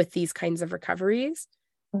with these kinds of recoveries.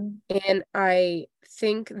 And I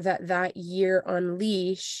think that year on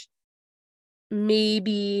leash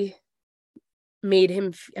maybe made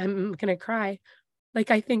him, I'm going to cry,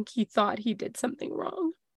 like I think he thought he did something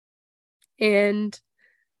wrong. And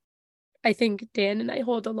I think Dan and I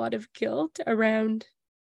hold a lot of guilt around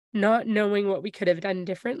not knowing what we could have done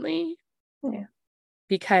differently. Yeah.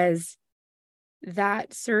 Because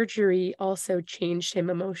that surgery also changed him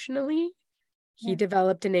emotionally. He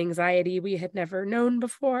developed an anxiety we had never known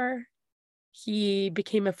before. He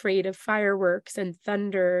became afraid of fireworks and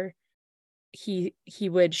thunder. He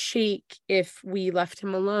would shake if we left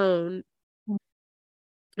him alone.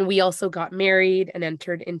 We also got married and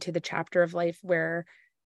entered into the chapter of life where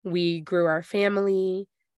We grew our family.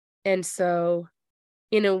 And so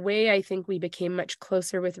in a way, I think we became much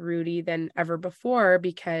closer with Rudy than ever before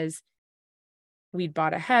because we'd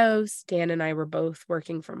bought a house. Dan and I were both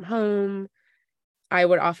working from home. I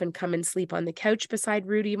would often come and sleep on the couch beside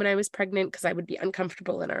Rudy when I was pregnant because I would be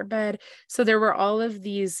uncomfortable in our bed. So there were all of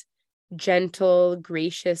these gentle,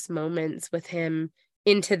 gracious moments with him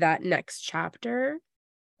into that next chapter.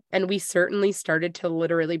 And we certainly started to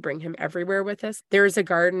literally bring him everywhere with us. There's a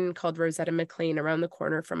garden called Rosetta McLean around the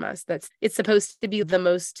corner from us. It's supposed to be the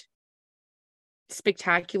most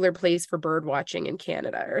spectacular place for bird watching in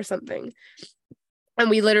Canada or something. And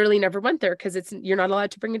we literally never went there because you're not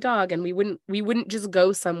allowed to bring a dog. And we wouldn't just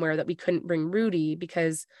go somewhere that we couldn't bring Rudy,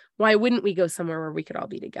 because why wouldn't we go somewhere where we could all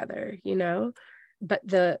be together, you know? But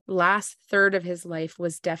the last third of his life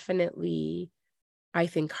was definitely, I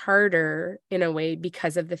think, harder in a way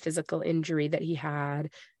because of the physical injury that he had,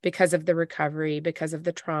 because of the recovery, because of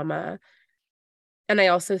the trauma. And I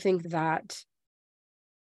also think that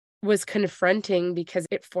was confronting because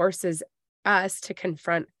it forces us to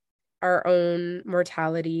confront our own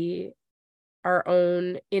mortality, our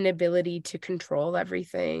own inability to control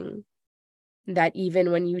everything. That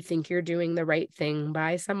even when you think you're doing the right thing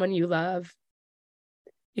by someone you love,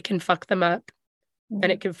 it can fuck them up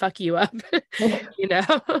and it can fuck you up, you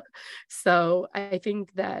know? So I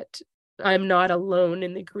think that I'm not alone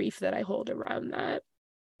in the grief that I hold around that.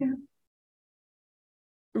 Yeah.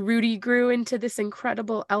 Rudy grew into this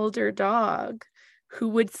incredible elder dog who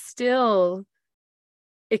would still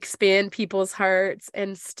expand people's hearts,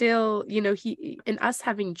 and still, he and us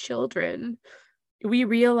having children, we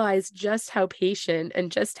realized just how patient and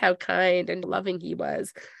just how kind and loving he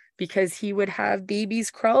was, because he would have babies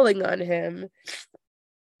crawling on him.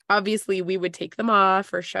 Obviously, we would take them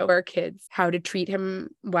off or show our kids how to treat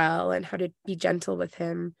him well and how to be gentle with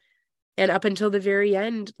him. And up until the very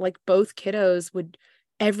end, like, both kiddos would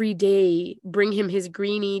every day bring him his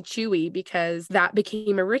greenie chewy because that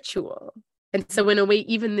became a ritual. And so in a way,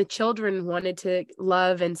 even the children wanted to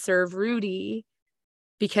love and serve Rudy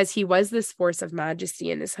because he was this force of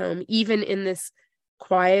majesty in his home, even in this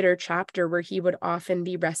quieter chapter where he would often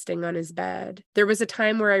be resting on his bed. There was a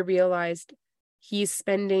time where I realized he's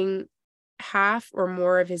spending half or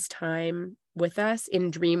more of his time with us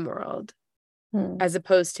in dream world, as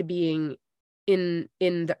opposed to being in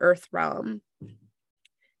the earth realm,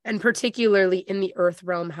 and particularly in the earth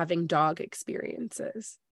realm having dog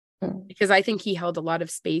experiences. Because I think he held a lot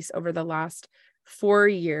of space over the last 4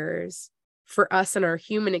 years for us and our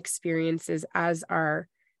human experiences as our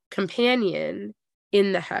companion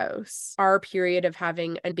in the house. Our period of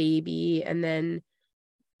having a baby and then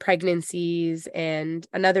pregnancies and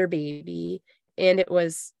another baby. And it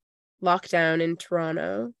was lockdown in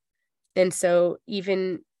Toronto. And so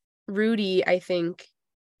even Rudy, I think,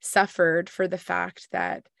 suffered for the fact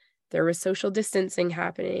that there was social distancing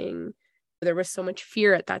happening. There was so much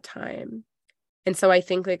fear at that time. And so I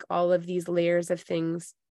think, like, all of these layers of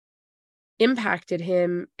things impacted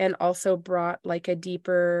him and also brought like a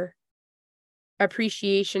deeper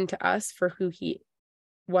appreciation to us for who he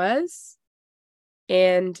was,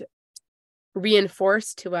 and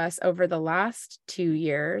reinforced to us over the last 2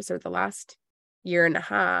 years or the last year and a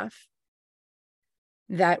half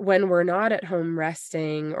that when we're not at home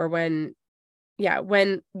resting, or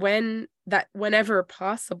whenever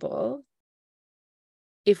possible,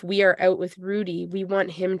 if we are out with Rudy, we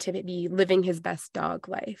want him to be living his best dog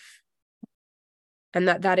life. And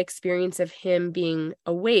that experience of him being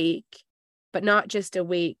awake, but not just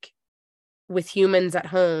awake with humans at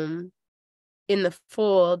home in the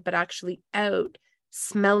fold, but actually out,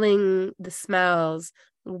 smelling the smells,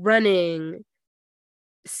 running,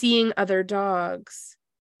 seeing other dogs,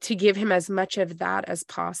 to give him as much of that as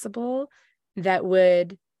possible that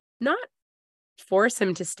would not force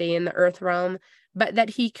him to stay in the earth realm, but that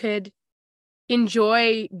he could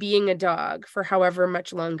enjoy being a dog for however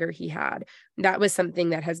much longer he had. That was something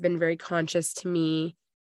that has been very conscious for me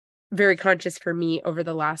over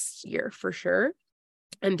the last year, for sure.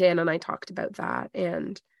 And Dan and I talked about that.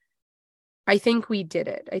 And I think we did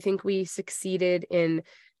it. I think we succeeded in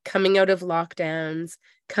coming out of lockdowns,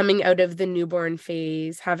 coming out of the newborn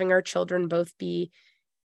phase, having our children both be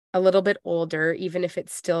a little bit older, even if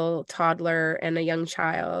it's still toddler and a young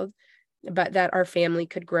child, but that our family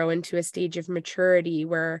could grow into a stage of maturity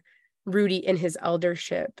where Rudy in his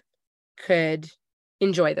eldership could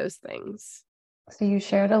enjoy those things. So you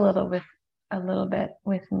shared a little bit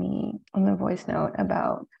with me on the voice note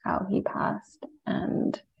about how he passed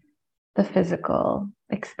and the physical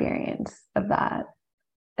experience of that.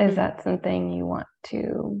 Is that something you want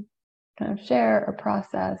to kind of share or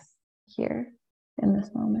process here? in this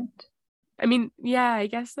moment? I mean, yeah, I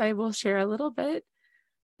guess I will share a little bit,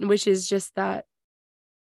 which is just that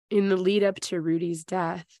in the lead up to Rudy's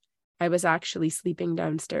death, I was actually sleeping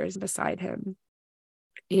downstairs beside him.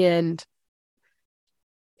 And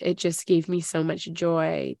it just gave me so much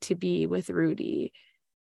joy to be with Rudy,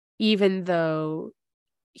 even though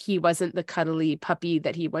he wasn't the cuddly puppy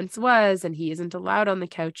that he once was, and he isn't allowed on the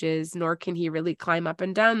couches, nor can he really climb up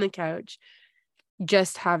and down the couch.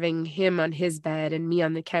 Just having him on his bed and me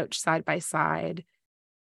on the couch side by side,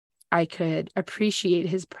 I could appreciate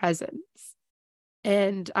his presence.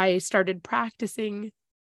 And I started practicing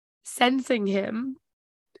sensing him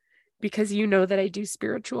because you know that I do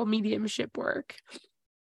spiritual mediumship work.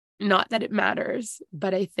 Not that it matters,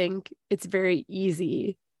 but I think it's very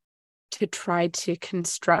easy to try to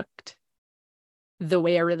construct the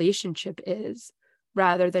way a relationship is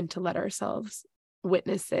rather than to let ourselves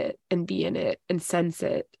witness it and be in it and sense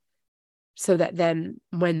it, so that then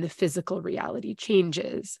when the physical reality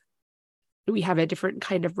changes, we have a different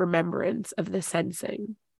kind of remembrance of the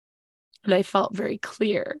sensing. And I felt very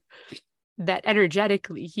clear that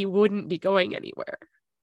energetically he wouldn't be going anywhere,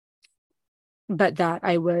 but that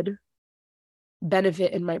I would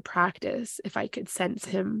benefit in my practice if I could sense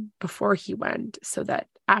him before he went, so that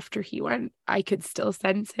after he went, I could still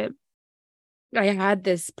sense him. I had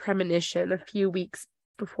this premonition a few weeks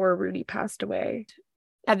before Rudy passed away.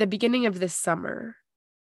 At the beginning of this summer,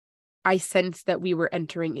 I sensed that we were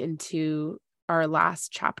entering into our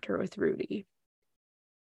last chapter with Rudy.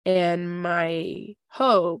 And my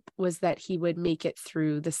hope was that he would make it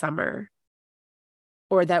through the summer,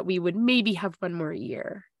 or that we would maybe have one more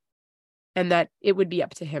year, and that it would be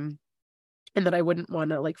up to him, and that I wouldn't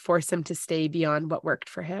want to like force him to stay beyond what worked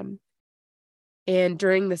for him. And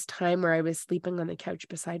during this time where I was sleeping on the couch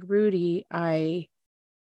beside Rudy, I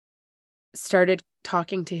started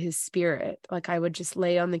talking to his spirit. Like I would just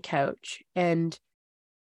lay on the couch and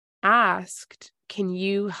asked, can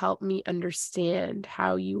you help me understand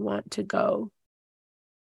how you want to go?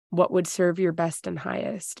 What would serve your best and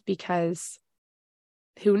highest? Because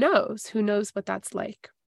who knows? Who knows what that's like?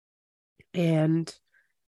 And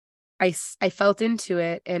I felt into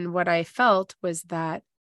it. And what I felt was that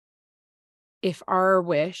if our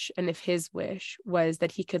wish and if his wish was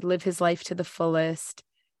that he could live his life to the fullest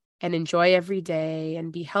and enjoy every day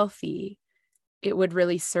and be healthy, it would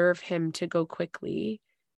really serve him to go quickly.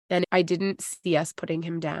 And I didn't see us putting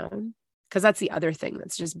him down, because that's the other thing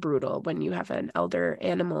that's just brutal when you have an elder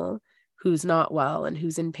animal who's not well and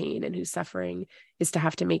who's in pain and who's suffering, is to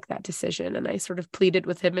have to make that decision. And I sort of pleaded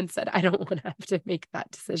with him and said, I don't want to have to make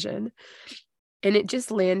that decision. And it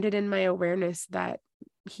just landed in my awareness that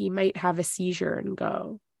he might have a seizure and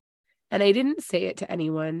go. And I didn't say it to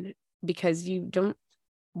anyone because you don't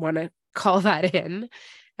want to call that in,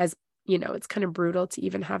 as you know, it's kind of brutal to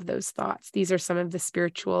even have those thoughts. These are some of the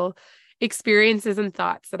spiritual experiences and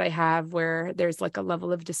thoughts that I have where there's like a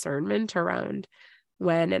level of discernment around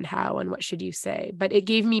when and how and what should you say. But it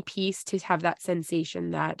gave me peace to have that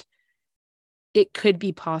sensation that it could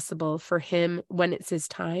be possible for him, when it's his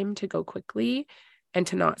time, to go quickly and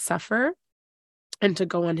to not suffer and to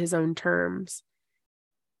go on his own terms.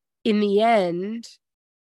 In the end,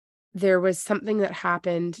 there was something that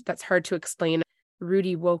happened that's hard to explain.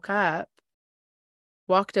 Rudy woke up,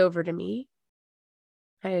 walked over to me.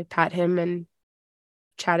 I pat him and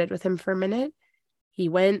chatted with him for a minute. He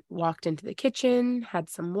went, walked into the kitchen, had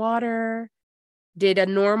some water, did a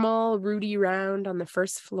normal Rudy round on the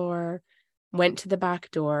first floor, went to the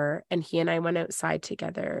back door, and he and I went outside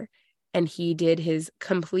together. And he did his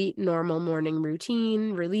complete normal morning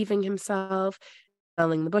routine, relieving himself,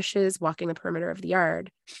 smelling the bushes, walking the perimeter of the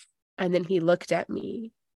yard. And then he looked at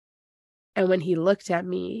me. And when he looked at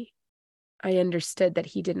me, I understood that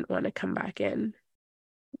he didn't want to come back in.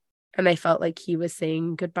 And I felt like he was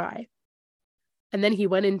saying goodbye. And then he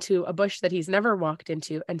went into a bush that he's never walked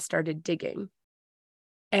into and started digging.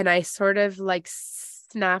 And I sort of like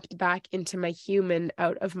snapped back into my human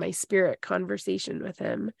out of my spirit conversation with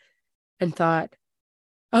him and thought,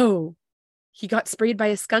 oh, he got sprayed by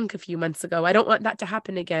a skunk a few months ago. I don't want that to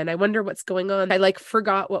happen again. I wonder what's going on. I like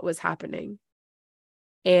forgot what was happening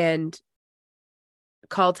and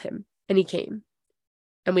called him, and he came,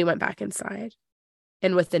 and we went back inside.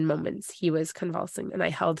 And within moments, he was convulsing, and I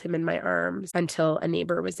held him in my arms until a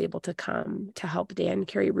neighbor was able to come to help Dan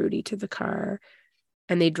carry Rudy to the car,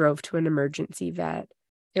 and they drove to an emergency vet.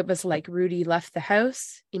 It was like Rudy left the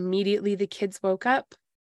house. Immediately, the kids woke up.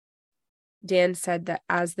 Dan said that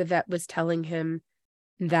as the vet was telling him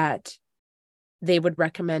that they would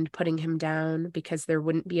recommend putting him down because there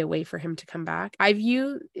wouldn't be a way for him to come back. I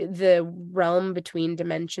view the realm between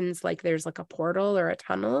dimensions like there's like a portal or a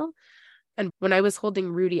tunnel. And when I was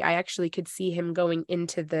holding Rudy, I actually could see him going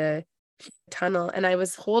into the tunnel, and I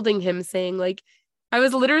was holding him saying, like, I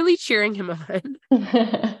was literally cheering him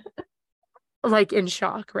on, like in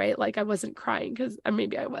shock, right? Like I wasn't crying because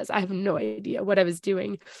maybe I was. I have no idea what I was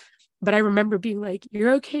doing. But I remember being like,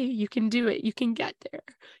 you're okay. You can do it. You can get there.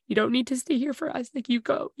 You don't need to stay here for us. Like, you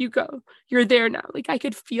go, you go. You're there now. Like, I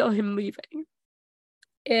could feel him leaving.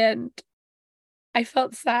 And I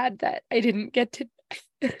felt sad that I didn't get to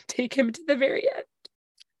take him to the very end.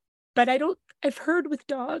 But I've heard with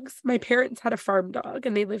dogs, my parents had a farm dog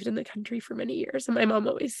and they lived in the country for many years. And my mom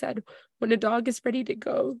always said, when a dog is ready to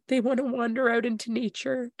go, they want to wander out into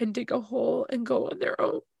nature and dig a hole and go on their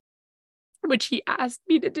own, which he asked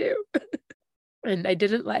me to do. And I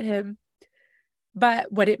didn't let him.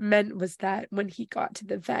 But what it meant was that when he got to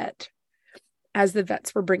the vet, as the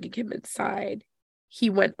vets were bringing him inside, he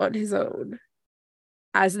went on his own,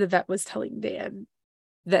 as the vet was telling Dan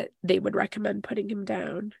that they would recommend putting him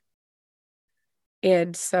down.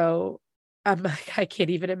 And so I'm like, I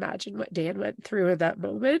can't even imagine what Dan went through in that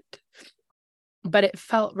moment. But it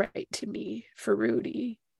felt right to me for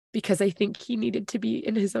Rudy because I think he needed to be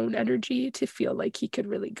in his own energy to feel like he could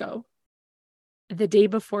really go. The day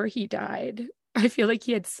before he died, I feel like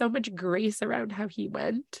he had so much grace around how he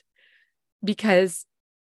went because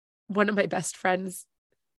one of my best friends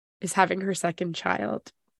is having her second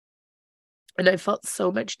child. And I felt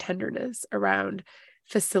so much tenderness around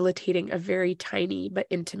facilitating a very tiny but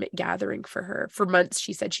intimate gathering for her. For months,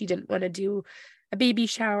 she said she didn't want to do a baby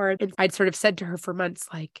shower. And I'd sort of said to her for months,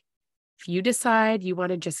 like, if you decide you want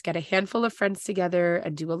to just get a handful of friends together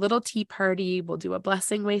and do a little tea party, we'll do a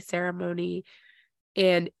blessing way ceremony.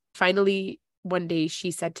 And finally, one day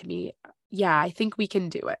she said to me, yeah, I think we can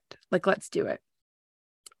do it. Like, let's do it.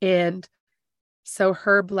 And so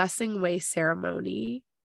her blessing way ceremony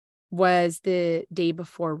was the day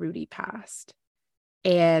before Rudy passed.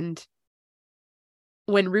 And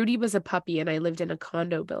when Rudy was a puppy and I lived in a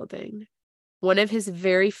condo building, one of his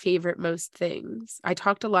very favorite most things, I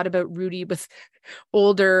talked a lot about Rudy with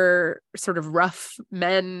older, sort of rough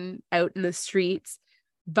men out in the streets.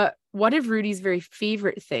 But one of Rudy's very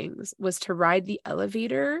favorite things was to ride the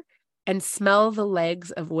elevator and smell the legs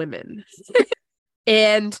of women.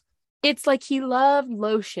 And it's like he loved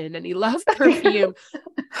lotion and he loved perfume.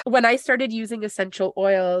 When I started using essential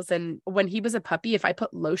oils and when he was a puppy, if I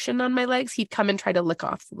put lotion on my legs, he'd come and try to lick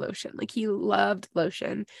off the lotion. Like he loved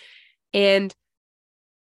lotion. And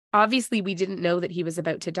obviously we didn't know that he was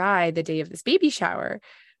about to die the day of this baby shower.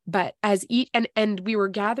 But as and we were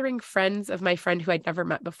gathering friends of my friend who I'd never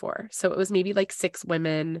met before. So it was maybe like 6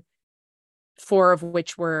 women, 4 of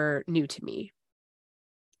which were new to me.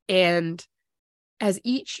 And as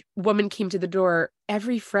each woman came to the door,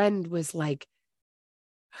 every friend was like,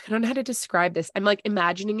 I don't know how to describe this. I'm like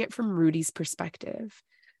imagining it from Rudy's perspective.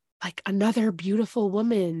 Like another beautiful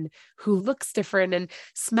woman who looks different and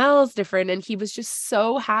smells different. And he was just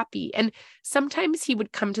so happy. And sometimes he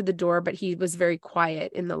would come to the door, but he was very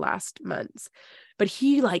quiet in the last months. But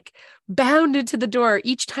he like bounded to the door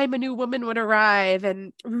each time a new woman would arrive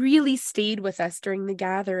and really stayed with us during the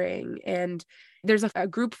gathering. And there's a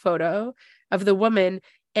group photo of the woman.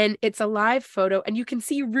 And it's a live photo, and you can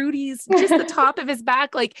see Rudy's just the top of his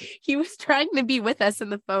back. Like he was trying to be with us in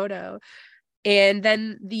the photo. And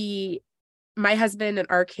then my husband and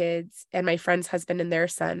our kids and my friend's husband and their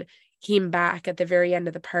son came back at the very end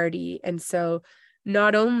of the party. And so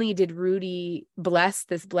not only did Rudy bless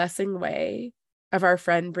this blessing way of our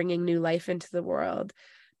friend bringing new life into the world,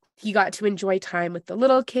 he got to enjoy time with the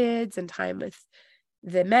little kids and time with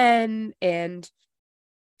the men. And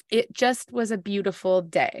it just was a beautiful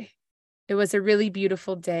day. It was a really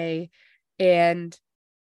beautiful day. And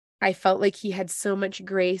I felt like he had so much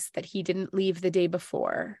grace that he didn't leave the day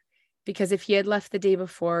before, because if he had left the day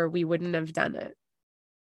before, we wouldn't have done it.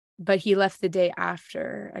 But he left the day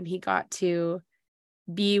after, and he got to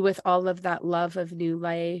be with all of that love of new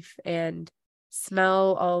life and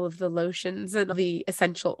smell all of the lotions and the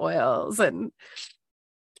essential oils and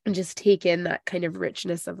just take in that kind of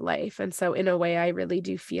richness of life. And so in a way, I really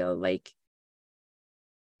do feel like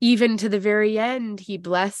even to the very end, he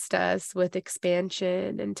blessed us with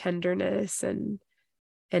expansion and tenderness and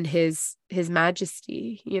his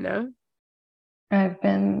majesty, you know? I've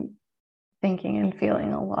been thinking and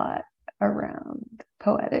feeling a lot around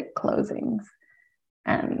poetic closings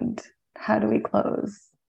and how do we close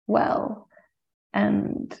well,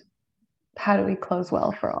 and how do we close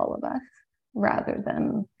well for all of us rather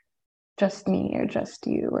than just me or just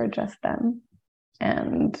you or just them.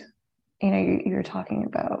 And, you're talking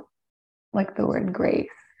about like the word grace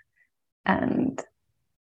and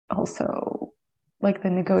also like the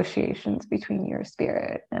negotiations between your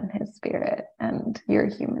spirit and your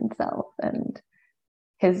human self and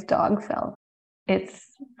his dog self. It's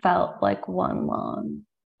felt like one long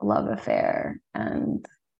love affair, and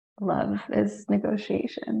love is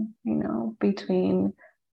negotiation, between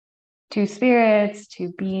two spirits,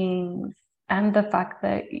 two beings. And the fact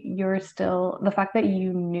that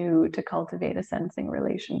you knew to cultivate a sensing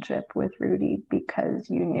relationship with Rudy because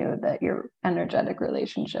you knew that your energetic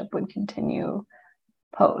relationship would continue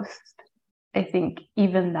post. I think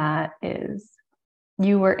even that is,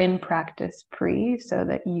 you were in practice pre so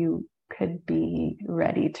that you could be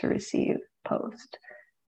ready to receive post.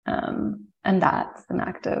 And that's an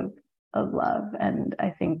act of love. And I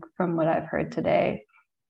think from what I've heard today,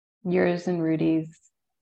 yours and Rudy's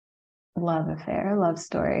love affair, love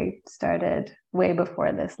story started way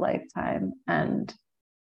before this lifetime. And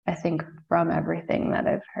I think from everything that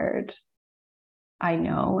I've heard, I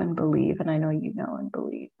know and believe, and I know you know and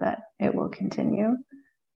believe that it will continue.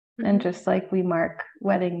 Mm-hmm. And just like we mark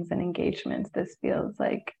weddings and engagements, this feels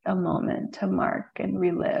like a moment to mark and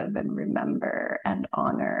relive and remember and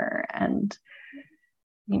honor and,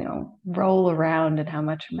 roll around in how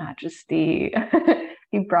much majesty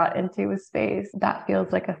he brought into a space. That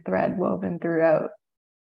feels like a thread woven throughout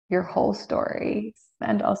your whole story.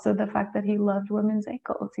 And also the fact that he loved women's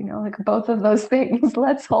ankles, like both of those things.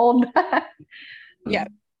 Let's hold that. Yeah.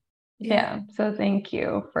 Yeah. So thank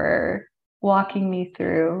you for walking me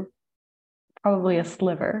through probably a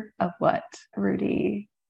sliver of what Rudy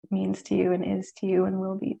means to you and is to you and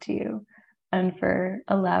will be to you, and for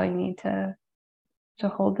allowing me to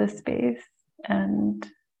hold this space. And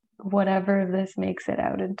whatever this makes it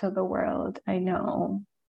out into the world, I know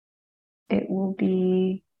it will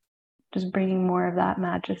be just bringing more of that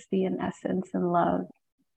majesty and essence and love.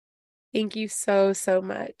 Thank you so, so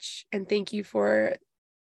much. And thank you for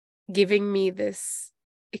giving me this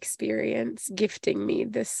experience, gifting me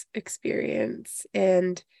this experience,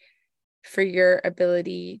 and for your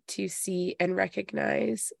ability to see and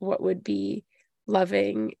recognize what would be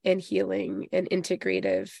loving and healing and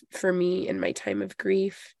integrative for me in my time of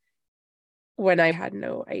grief when I had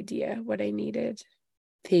no idea what I needed.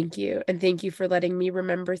 Thank you. And thank you for letting me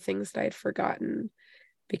remember things that I'd forgotten,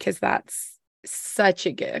 because that's such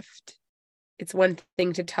a gift. It's one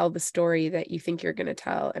thing to tell the story that you think you're going to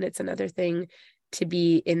tell, and it's another thing to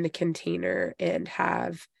be in the container and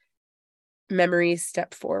have memories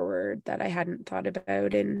step forward that I hadn't thought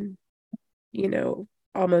about in,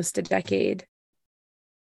 almost a decade.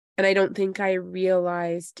 And I don't think I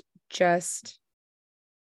realized just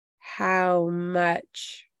how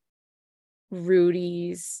much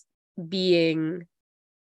Rudy's being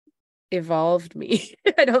evolved me.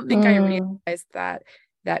 I don't think I realized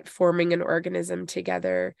that forming an organism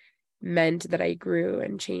together meant that I grew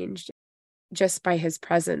and changed just by his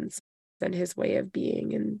presence and his way of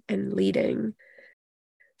being and leading.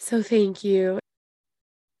 So thank you.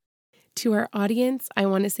 To our audience, I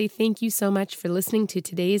want to say thank you so much for listening to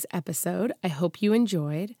today's episode. I hope you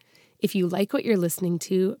enjoyed. If you like what you're listening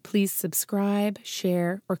to, please subscribe,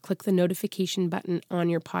 share, or click the notification button on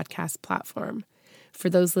your podcast platform. For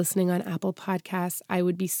those listening on Apple Podcasts, I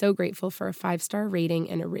would be so grateful for a 5-star rating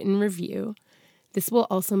and a written review. This will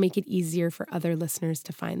also make it easier for other listeners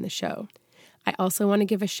to find the show. I also want to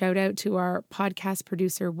give a shout out to our podcast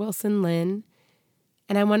producer, Wilson Lynn.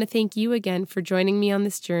 And I want to thank you again for joining me on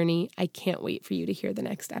this journey. I can't wait for you to hear the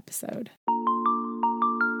next episode.